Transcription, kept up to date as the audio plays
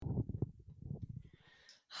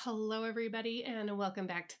Hello, everybody, and welcome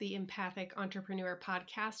back to the Empathic Entrepreneur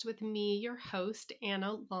Podcast with me, your host,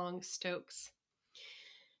 Anna Long Stokes.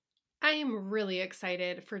 I am really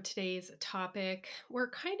excited for today's topic. We're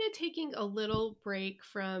kind of taking a little break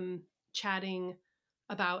from chatting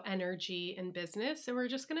about energy and business, and we're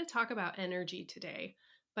just going to talk about energy today.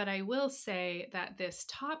 But I will say that this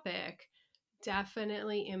topic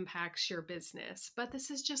definitely impacts your business, but this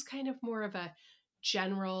is just kind of more of a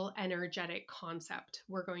general energetic concept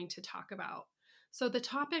we're going to talk about. So, the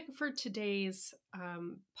topic for today's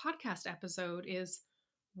podcast episode is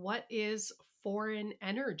what is foreign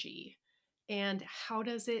energy and how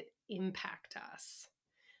does it impact us?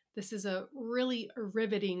 This is a really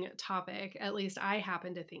riveting topic, at least I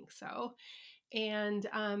happen to think so. And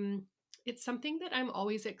it's something that I'm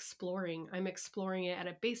always exploring. I'm exploring it at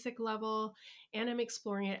a basic level and I'm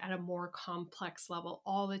exploring it at a more complex level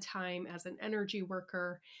all the time as an energy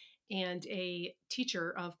worker and a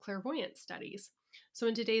teacher of clairvoyant studies. So,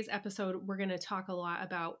 in today's episode, we're going to talk a lot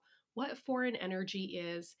about what foreign energy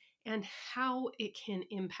is and how it can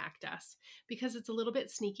impact us because it's a little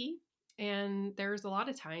bit sneaky. And there's a lot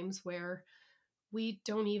of times where we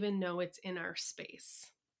don't even know it's in our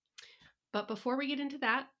space. But before we get into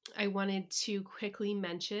that, I wanted to quickly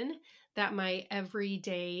mention that my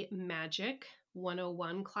Everyday Magic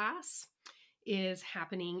 101 class is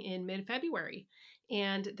happening in mid February.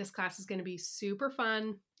 And this class is going to be super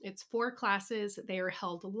fun. It's 4 classes, they are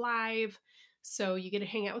held live. So you get to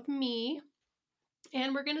hang out with me,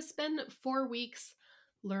 and we're going to spend 4 weeks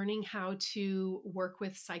learning how to work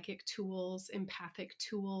with psychic tools, empathic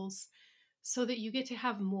tools, so that you get to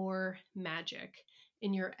have more magic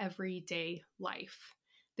in your everyday life.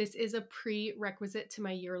 This is a prerequisite to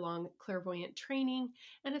my year-long clairvoyant training,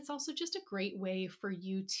 and it's also just a great way for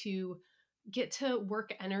you to get to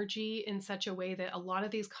work energy in such a way that a lot of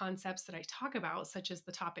these concepts that I talk about, such as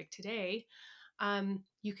the topic today,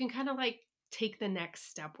 you can kind of like take the next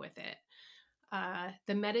step with it.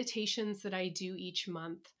 The meditations that I do each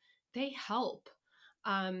month, they help.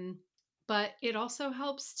 Um, but it also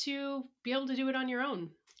helps to be able to do it on your own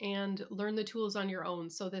and learn the tools on your own.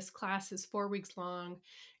 So this class is 4 weeks long.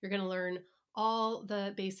 You're going to learn all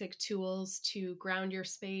the basic tools to ground your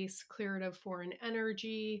space, clear it of foreign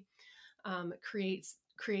energy, create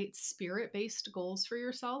spirit-based goals for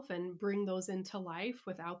yourself and bring those into life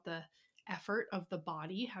without the effort of the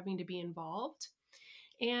body having to be involved.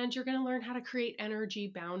 And you're going to learn how to create energy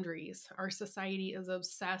boundaries. Our society is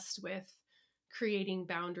obsessed with creating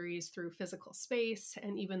boundaries through physical space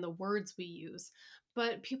and even the words we use.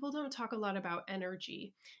 But people don't talk a lot about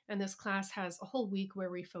energy. And this class has a whole week where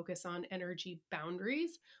we focus on energy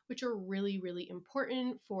boundaries, which are really, really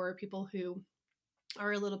important for people who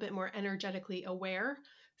are a little bit more energetically aware,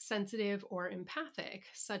 sensitive, or empathic,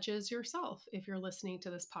 such as yourself if you're listening to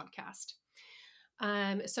this podcast.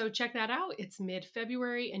 So check that out. It's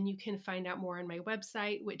mid-February, and you can find out more on my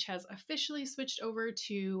website, which has officially switched over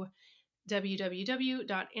to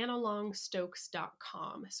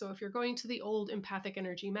www.annalongstokes.com. So if you're going to the old empathic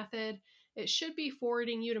energy method, it should be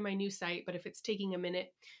forwarding you to my new site, but if it's taking a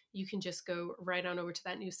minute, you can just go right on over to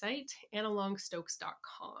that new site,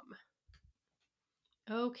 annalongstokes.com.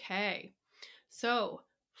 Okay, so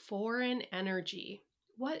foreign energy.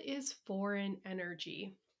 What is foreign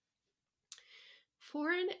energy?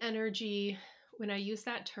 Foreign energy, when I use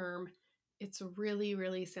that term, it's really,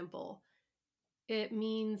 really simple. It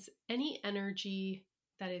means any energy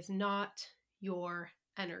that is not your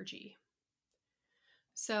energy.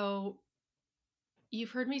 So, you've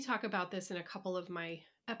heard me talk about this in a couple of my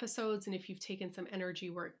episodes, and if you've taken some energy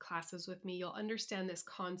work classes with me, you'll understand this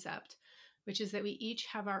concept, which is that we each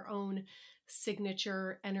have our own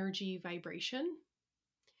signature energy vibration.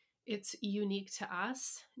 It's unique to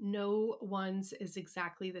us. No one's is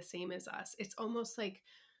exactly the same as us. It's almost like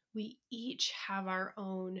we each have our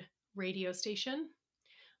own radio station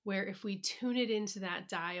where if we tune it into that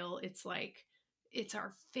dial, it's like it's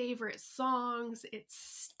our favorite songs, it's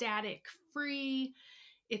static free,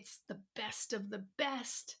 it's the best of the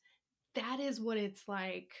best. That is what it's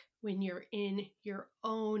like when you're in your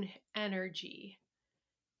own energy.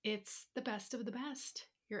 It's the best of the best.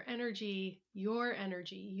 Your energy, your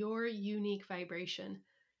unique vibration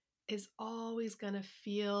is always going to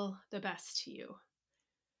feel the best to you.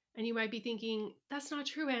 And you might be thinking, that's not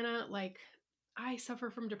true, Anna. Like, I suffer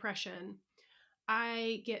from depression.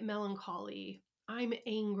 I get melancholy. I'm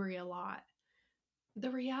angry a lot.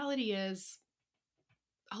 The reality is,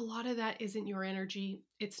 a lot of that isn't your energy.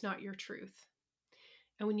 It's not your truth.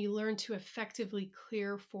 And when you learn to effectively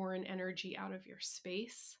clear foreign energy out of your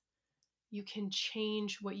space, you can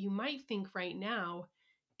change what you might think right now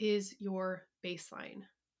is your baseline.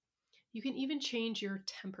 You can even change your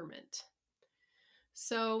temperament.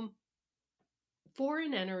 So,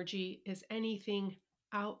 foreign energy is anything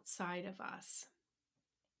outside of us.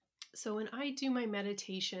 So, when I do my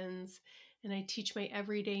meditations and I teach my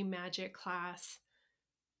everyday magic class,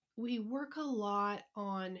 we work a lot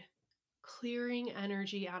on clearing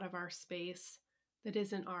energy out of our space that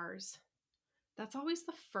isn't ours. That's always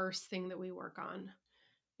the first thing that we work on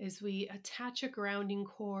is we attach a grounding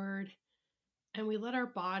cord and we let our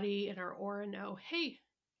body and our aura know, hey,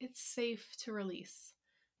 it's safe to release.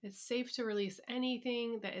 It's safe to release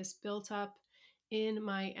anything that is built up in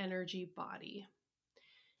my energy body.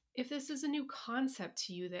 If this is a new concept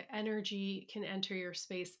to you that energy can enter your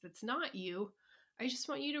space that's not you, I just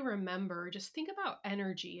want you to remember, just think about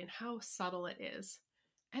energy and how subtle it is.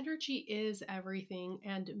 Energy is everything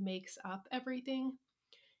and makes up everything.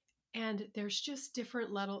 And there's just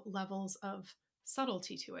different levels of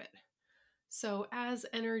subtlety to it. So as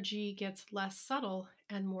energy gets less subtle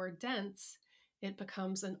and more dense, it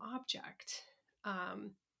becomes an object.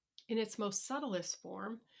 In its most subtlest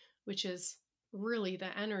form, which is really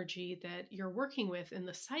the energy that you're working with in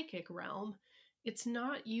the psychic realm, it's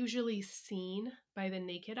not usually seen by the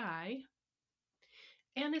naked eye,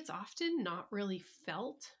 and it's often not really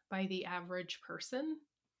felt by the average person,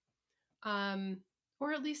 um,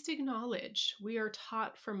 or at least acknowledged. We are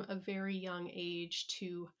taught from a very young age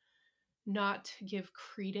to not give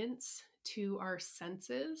credence to our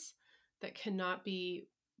senses that cannot be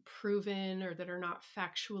proven or that are not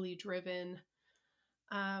factually driven.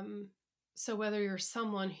 Um, so whether you're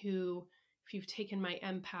someone who, if you've taken my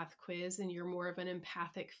empath quiz and you're more of an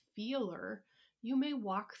empathic feeler, you may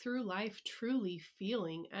walk through life truly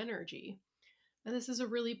feeling energy. And this is a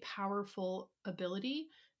really powerful ability.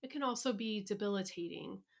 It can also be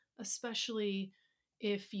debilitating, especially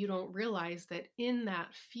if you don't realize that in that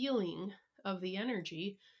feeling of the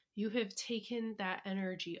energy, you have taken that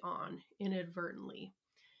energy on inadvertently.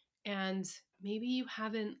 And maybe you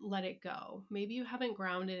haven't let it go. Maybe you haven't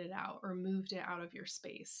grounded it out or moved it out of your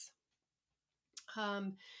space.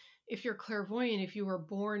 If you're clairvoyant, if you were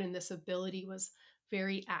born and this ability was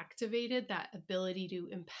very activated, that ability to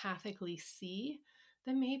empathically see,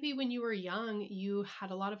 then maybe when you were young, you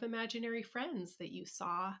had a lot of imaginary friends that you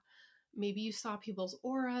saw. Maybe you saw people's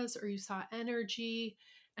auras or you saw energy.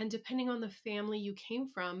 And depending on the family you came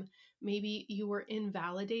from, maybe you were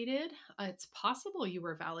invalidated. It's possible you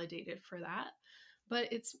were validated for that,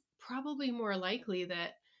 but it's probably more likely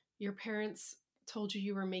that your parents told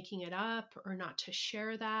you were making it up or not to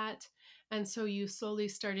share that. And so you slowly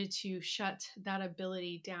started to shut that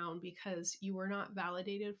ability down because you were not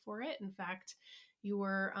validated for it. In fact, you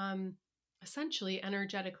were essentially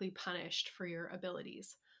energetically punished for your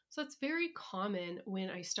abilities. So it's very common when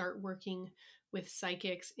I start working with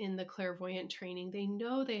psychics in the clairvoyant training. They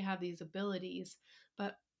know they have these abilities,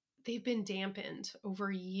 but they've been dampened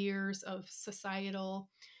over years of societal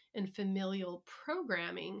and familial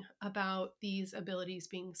programming about these abilities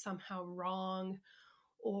being somehow wrong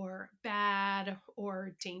or bad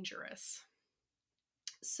or dangerous.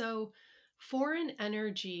 So, foreign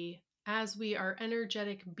energy, as we are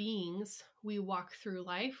energetic beings, we walk through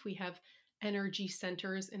life. We have energy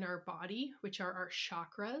centers in our body, which are our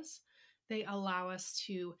chakras. They allow us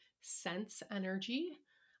to sense energy.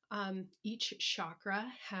 Each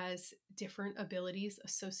chakra has different abilities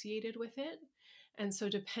associated with it. And so,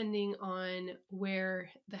 depending on where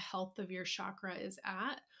the health of your chakra is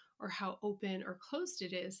at, or how open or closed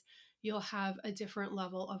it is, you'll have a different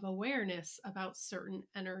level of awareness about certain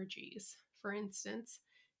energies. For instance,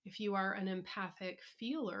 if you are an empathic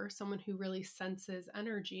feeler, someone who really senses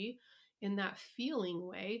energy in that feeling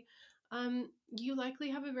way, you likely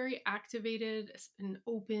have a very activated and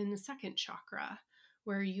open second chakra,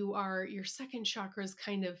 where your second chakra is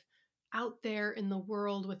kind of out there in the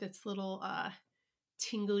world with its little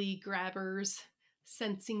tingly grabbers,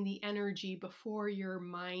 sensing the energy before your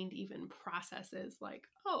mind even processes, like,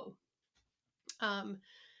 oh, um,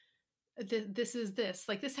 this is this.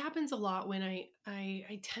 Like, this happens a lot when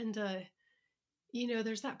I tend to,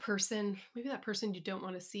 there's that person, maybe that person you don't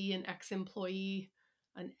want to see, an ex-employee,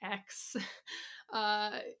 an ex,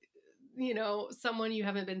 uh, someone you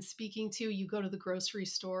haven't been speaking to. You go to the grocery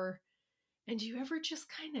store and you ever just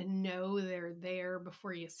kind of know they're there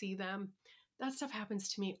before you see them? That stuff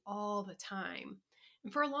happens to me all the time.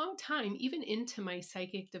 And for a long time, even into my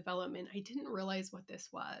psychic development, I didn't realize what this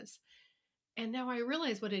was. And now I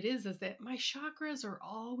realize what it is that my chakras are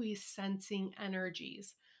always sensing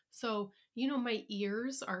energies. So, my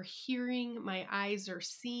ears are hearing, my eyes are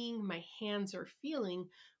seeing, my hands are feeling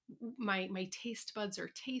my taste buds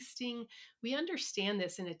are tasting. We understand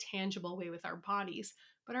this in a tangible way with our bodies,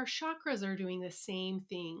 but our chakras are doing the same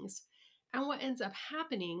things. And what ends up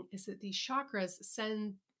happening is that these chakras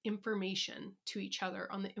send information to each other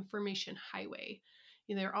on the information highway.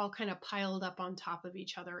 They're all kind of piled up on top of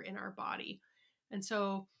each other in our body. And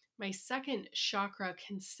so my second chakra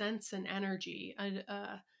can sense an energy, it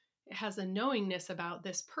has a knowingness about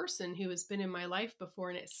this person who has been in my life before,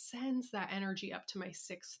 and it sends that energy up to my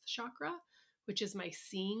sixth chakra, which is my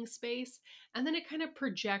seeing space. And then it kind of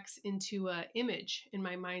projects into an image in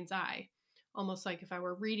my mind's eye, almost like if I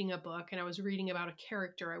were reading a book and I was reading about a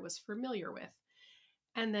character I was familiar with.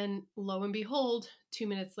 And then lo and behold, 2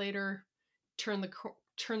 minutes later, turn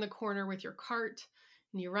the corner with your cart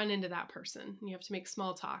and you run into that person and you have to make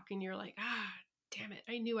small talk and you're like, damn it,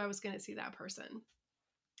 I knew I was going to see that person.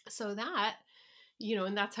 So that,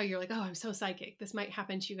 and that's how you're like, oh, I'm so psychic. This might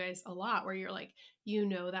happen to you guys a lot where you're like,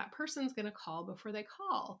 that person's going to call before they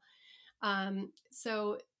call.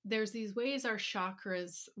 So there's these ways our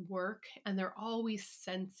chakras work, and they're always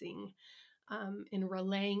sensing and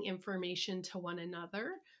relaying information to one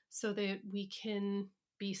another so that we can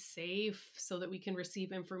be safe, so that we can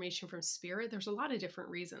receive information from spirit. There's a lot of different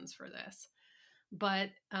reasons for this. But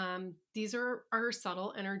these are our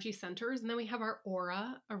subtle energy centers. And then we have our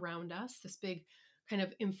aura around us, this big kind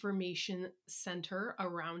of information center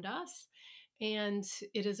around us. And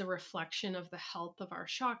it is a reflection of the health of our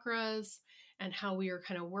chakras and how we are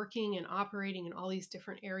kind of working and operating in all these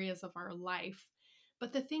different areas of our life.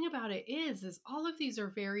 But the thing about it is all of these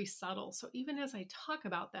are very subtle. So even as I talk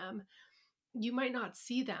about them, you might not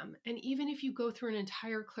see them. And even if you go through an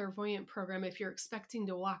entire clairvoyant program, if you're expecting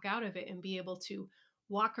to walk out of it and be able to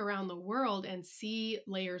walk around the world and see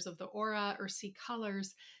layers of the aura or see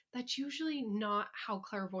colors, that's usually not how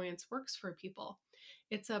clairvoyance works for people.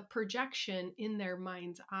 It's a projection in their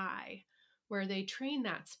mind's eye where they train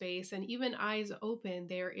that space, and even eyes open,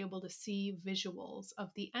 they are able to see visuals of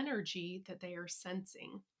the energy that they are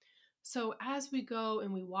sensing. So as we go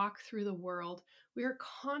and we walk through the world, we are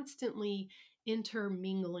constantly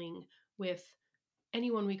intermingling with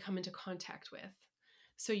anyone we come into contact with.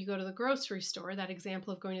 So you go to the grocery store, that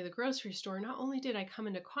example of going to the grocery store, not only did I come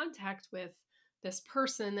into contact with this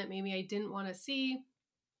person that maybe I didn't want to see,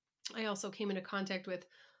 I also came into contact with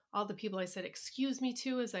all the people I said excuse me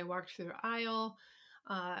to as I walked through the aisle,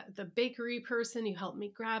 the bakery person who helped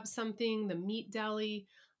me grab something, the meat deli,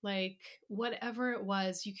 like whatever it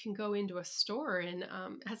was. You can go into a store and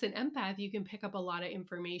as an empath, you can pick up a lot of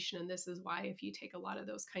information. And this is why if you take a lot of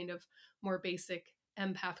those kind of more basic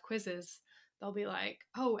empath quizzes, they'll be like,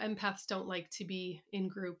 oh, empaths don't like to be in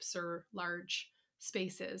groups or large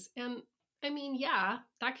spaces. And I mean, yeah,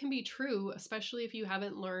 that can be true, especially if you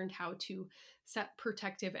haven't learned how to set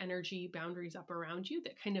protective energy boundaries up around you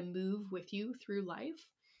that kind of move with you through life.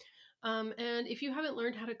 And if you haven't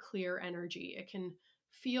learned how to clear energy, it can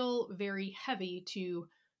feel very heavy to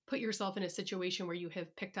put yourself in a situation where you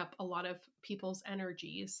have picked up a lot of people's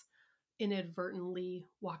energies inadvertently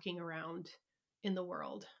walking around in the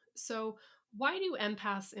world. So, why do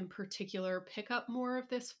empaths in particular pick up more of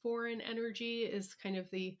this foreign energy is kind of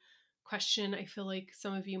the question I feel like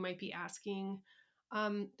some of you might be asking.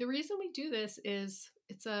 The reason we do this is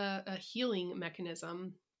it's a healing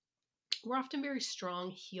mechanism. We're often very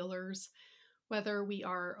strong healers, whether we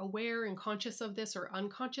are aware and conscious of this or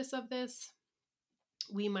unconscious of this.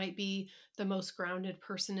 We might be the most grounded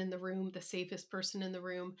person in the room, the safest person in the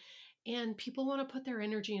room, and people want to put their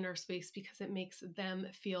energy in our space because it makes them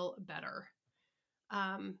feel better.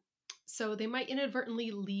 Um, so they might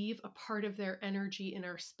inadvertently leave a part of their energy in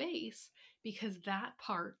our space because that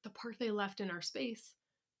part, the part they left in our space,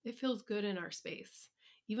 it feels good in our space.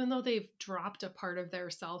 Even though they've dropped a part of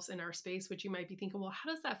themselves in our space, which you might be thinking, well, how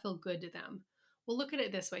does that feel good to them? Well, look at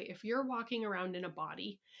it this way. If you're walking around in a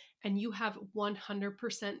body and you have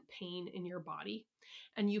 100% pain in your body,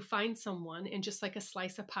 and you find someone, and just like a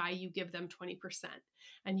slice of pie, you give them 20%,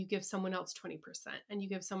 and you give someone else 20%, and you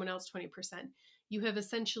give someone else 20%, you have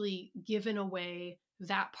essentially given away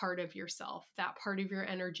that part of yourself, that part of your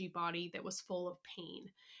energy body that was full of pain.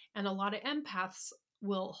 And a lot of empaths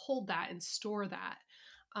will hold that and store that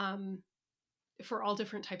for all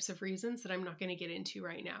different types of reasons that I'm not going to get into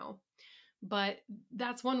right now. But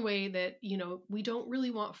that's one way that, we don't really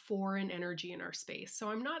want foreign energy in our space. So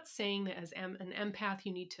I'm not saying that as an empath,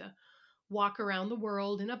 you need to walk around the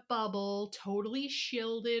world in a bubble, totally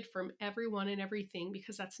shielded from everyone and everything,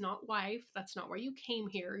 because that's not life. That's not why you came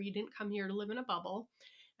here. You didn't come here to live in a bubble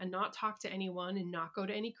and not talk to anyone and not go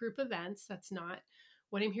to any group events. That's not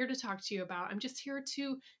what I'm here to talk to you about. I'm just here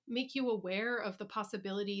to make you aware of the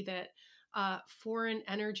possibility that Foreign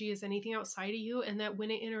energy is anything outside of you, and that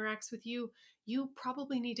when it interacts with you, you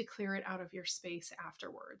probably need to clear it out of your space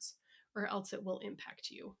afterwards, or else it will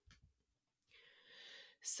impact you.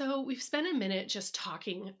 So, we've spent a minute just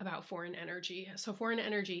talking about foreign energy. So, foreign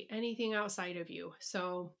energy, anything outside of you.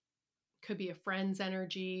 So, could be a friend's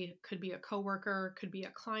energy, could be a coworker, could be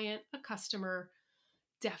a client, a customer.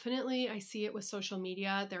 Definitely, I see it with social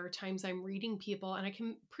media. There are times I'm reading people and I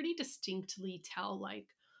can pretty distinctly tell, like,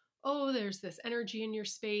 oh, there's this energy in your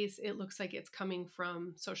space. It looks like it's coming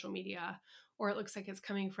from social media, or it looks like it's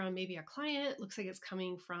coming from maybe a client, it looks like it's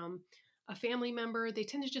coming from a family member. They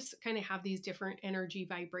tend to just kind of have these different energy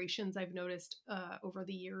vibrations I've noticed over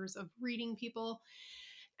the years of reading people.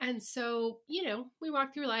 And so, we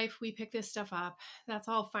walk through life, we pick this stuff up. That's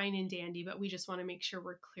all fine and dandy, but we just want to make sure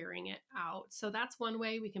we're clearing it out. So that's one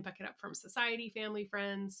way we can pick it up from society, family,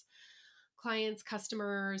 friends, clients,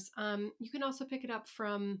 customers. You can also pick it up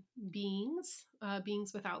from beings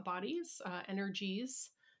without bodies, energies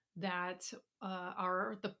that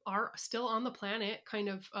are still on the planet, kind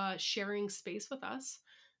of sharing space with us.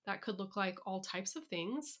 That could look like all types of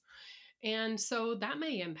things. And so that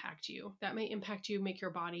may impact you. That may impact you, make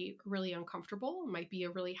your body really uncomfortable. It might be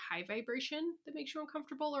a really high vibration that makes you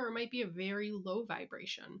uncomfortable, or it might be a very low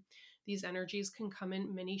vibration. These energies can come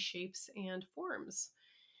in many shapes and forms.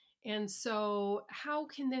 And so, how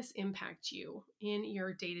can this impact you in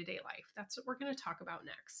your day to day life? That's what we're going to talk about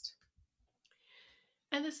next.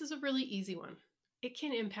 And this is a really easy one. It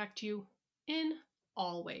can impact you in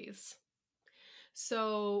all ways.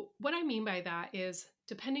 So, what I mean by that is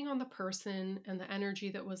depending on the person and the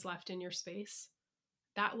energy that was left in your space,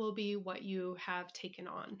 that will be what you have taken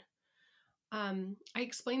on. I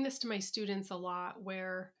explain this to my students a lot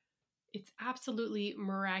where it's absolutely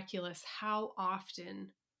miraculous how often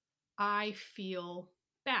I feel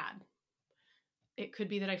bad. It could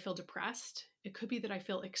be that I feel depressed. It could be that I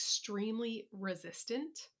feel extremely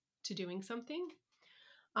resistant to doing something.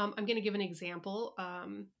 I'm going to give an example.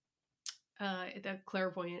 The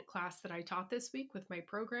clairvoyant class that I taught this week with my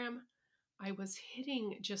program, I was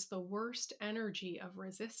hitting just the worst energy of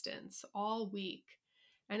resistance all week.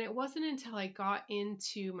 And it wasn't until I got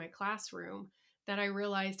into my classroom that I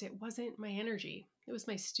realized it wasn't my energy. It was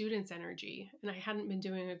my students' energy. And I hadn't been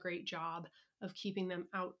doing a great job of keeping them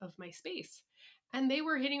out of my space. And they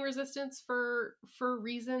were hitting resistance for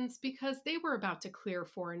reasons because they were about to clear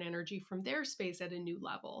foreign energy from their space at a new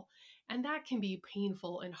level. And that can be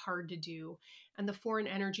painful and hard to do. And the foreign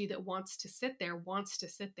energy that wants to sit there wants to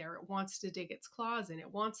sit there. It wants to dig its claws in.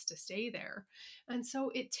 It wants to stay there. And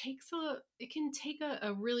so it can take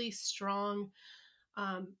a really strong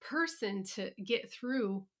person to get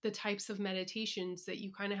through the types of meditations that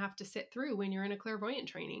you kind of have to sit through when you're in a clairvoyant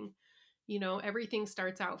training. Everything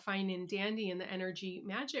starts out fine and dandy in the energy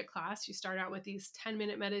magic class. You start out with these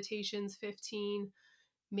 10-minute meditations, 15,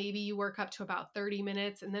 maybe you work up to about 30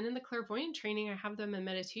 minutes. And then in the clairvoyant training, I have them in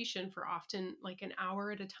meditation for often like an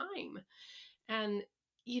hour at a time. And,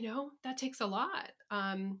 that takes a lot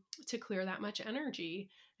to clear that much energy.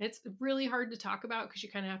 And it's really hard to talk about because you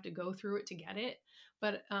kind of have to go through it to get it.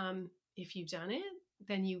 But if you've done it,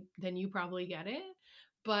 then you probably get it.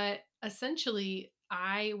 But essentially,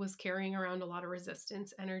 I was carrying around a lot of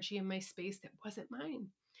resistance energy in my space that wasn't mine.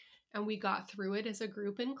 And we got through it as a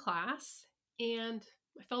group in class, and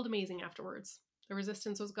I felt amazing afterwards. The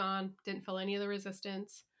resistance was gone, didn't feel any of the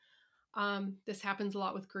resistance. This happens a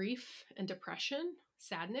lot with grief and depression,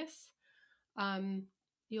 sadness. Um,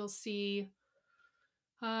 you'll see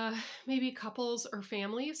maybe couples or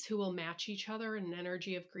families who will match each other in an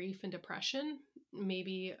energy of grief and depression.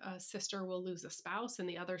 Maybe a sister will lose a spouse and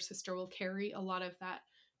the other sister will carry a lot of that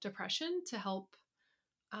depression to help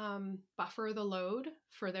buffer the load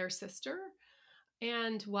for their sister.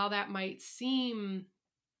 And while that might seem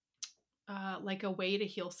like a way to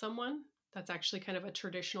heal someone, that's actually kind of a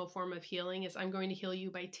traditional form of healing, is I'm going to heal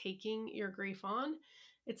you by taking your grief on.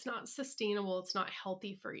 It's not sustainable. It's not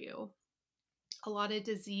healthy for you. A lot of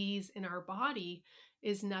disease in our body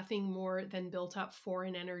is nothing more than built up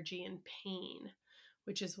foreign energy and pain,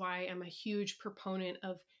 which is why I'm a huge proponent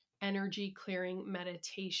of energy clearing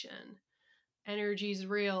meditation. Energy is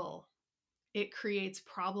real. It creates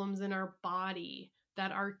problems in our body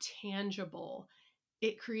that are tangible.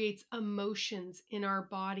 It creates emotions in our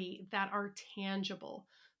body that are tangible.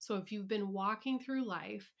 So if you've been walking through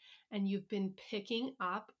life and you've been picking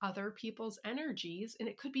up other people's energies, and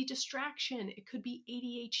it could be distraction, it could be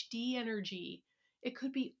ADHD energy, it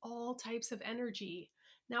could be all types of energy.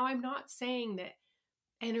 Now, I'm not saying that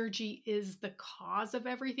energy is the cause of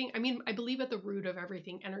everything. I mean, I believe at the root of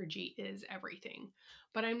everything, energy is everything.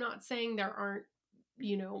 But I'm not saying there aren't,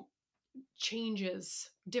 you know, changes,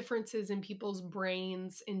 differences in people's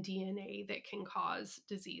brains and DNA that can cause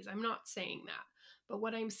disease. I'm not saying that. But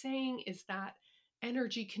what I'm saying is that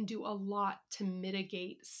energy can do a lot to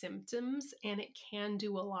mitigate symptoms, and it can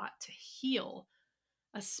do a lot to heal,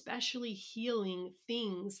 especially healing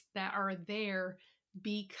things that are there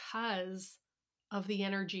because of the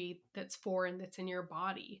energy that's foreign that's in your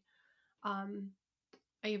body. Um,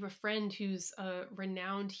 I have a friend who's a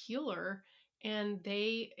renowned healer, and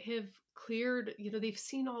they have cleared, they've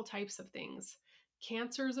seen all types of things.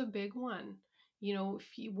 Cancer is a big one.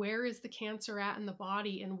 Where is the cancer at in the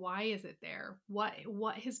body, and why is it there?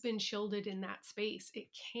 What has been shielded in that space? It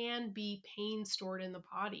can be pain stored in the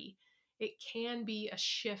body. It can be a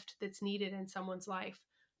shift that's needed in someone's life.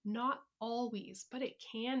 Not always, but it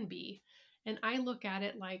can be. And I look at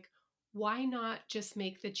it like, why not just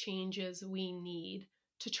make the changes we need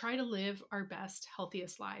to try to live our best,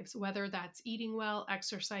 healthiest lives, whether that's eating well,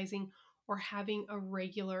 exercising, or having a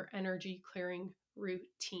regular energy clearing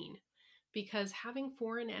routine? Because having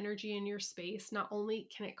foreign energy in your space, not only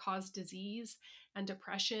can it cause disease and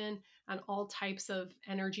depression and all types of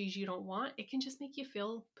energies you don't want, it can just make you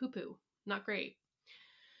feel poo poo, not great.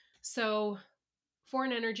 So,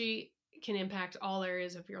 foreign energy can impact all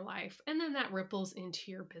areas of your life, and then that ripples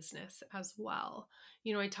into your business as well.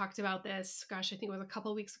 I talked about this, gosh, I think it was a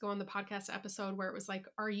couple of weeks ago on the podcast episode, where it was like,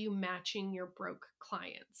 are you matching your broke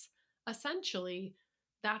clients? Essentially,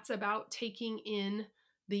 that's about taking in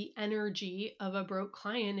the energy of a broke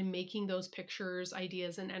client and making those pictures,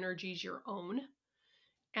 ideas, and energies your own,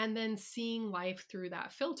 and then seeing life through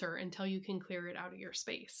that filter until you can clear it out of your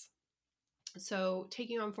space. So,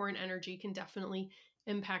 taking on foreign energy can definitely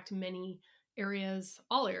impact many areas,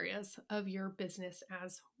 all areas of your business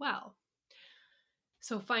as well.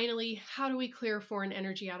 So, finally, how do we clear foreign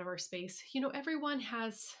energy out of our space? Everyone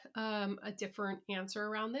has a different answer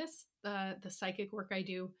around this. The psychic work I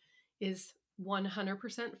do is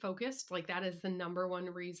 100% focused. Like, that is the number one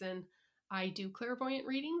reason I do clairvoyant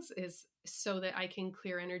readings, is so that I can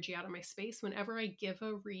clear energy out of my space. Whenever I give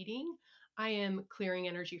a reading, I am clearing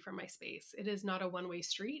energy from my space. It is not a one-way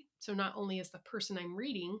street. So not only is the person I'm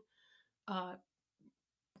reading uh,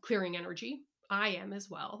 clearing energy, I am as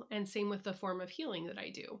well. And same with the form of healing that I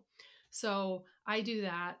do. So I do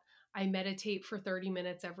that. I meditate for 30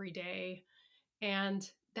 minutes every day. And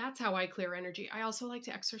that's how I clear energy. I also like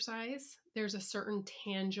to exercise. There's a certain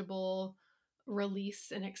tangible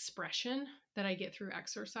release and expression that I get through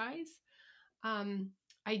exercise. Um,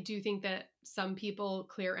 I do think that some people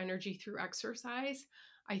clear energy through exercise.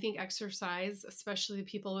 I think exercise, especially the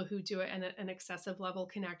people who do it at an excessive level,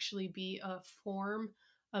 can actually be a form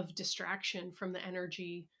of distraction from the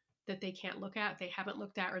energy that they can't look at, they haven't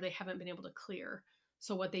looked at, or they haven't been able to clear.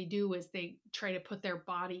 So, what they do is they try to put their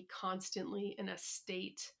body constantly in a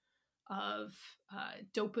state of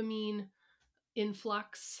dopamine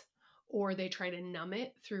influx, or they try to numb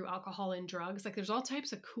it through alcohol and drugs. Like, there's all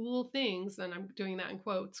types of cool things, and I'm doing that in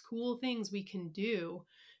quotes, cool things we can do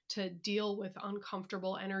to deal with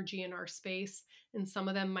uncomfortable energy in our space. And some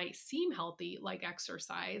of them might seem healthy, like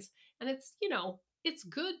exercise. And it's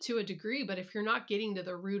good to a degree, but if you're not getting to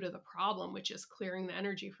the root of the problem, which is clearing the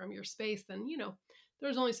energy from your space, then,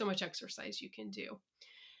 there's only so much exercise you can do.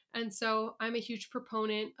 And so I'm a huge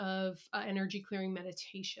proponent of energy clearing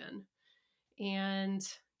meditation. And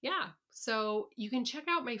yeah, so you can check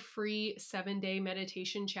out my free 7-day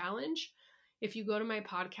meditation challenge. If you go to my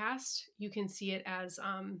podcast, you can see it as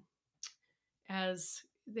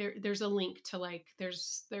there's a link to, like,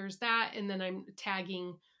 there's that, and then I'm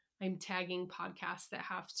tagging podcasts that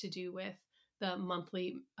have to do with the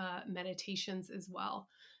monthly meditations as well.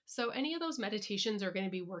 So any of those meditations are going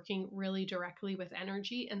to be working really directly with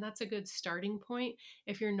energy, and that's a good starting point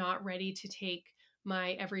if you're not ready to take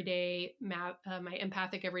my my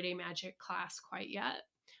empathic everyday magic class quite yet.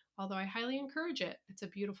 Although I highly encourage it. It's a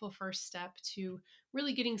beautiful first step to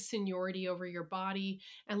really getting seniority over your body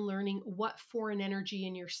and learning what foreign energy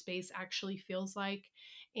in your space actually feels like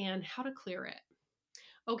and how to clear it.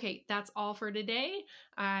 Okay, that's all for today.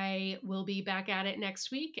 I will be back at it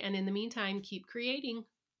next week. And in the meantime, keep creating.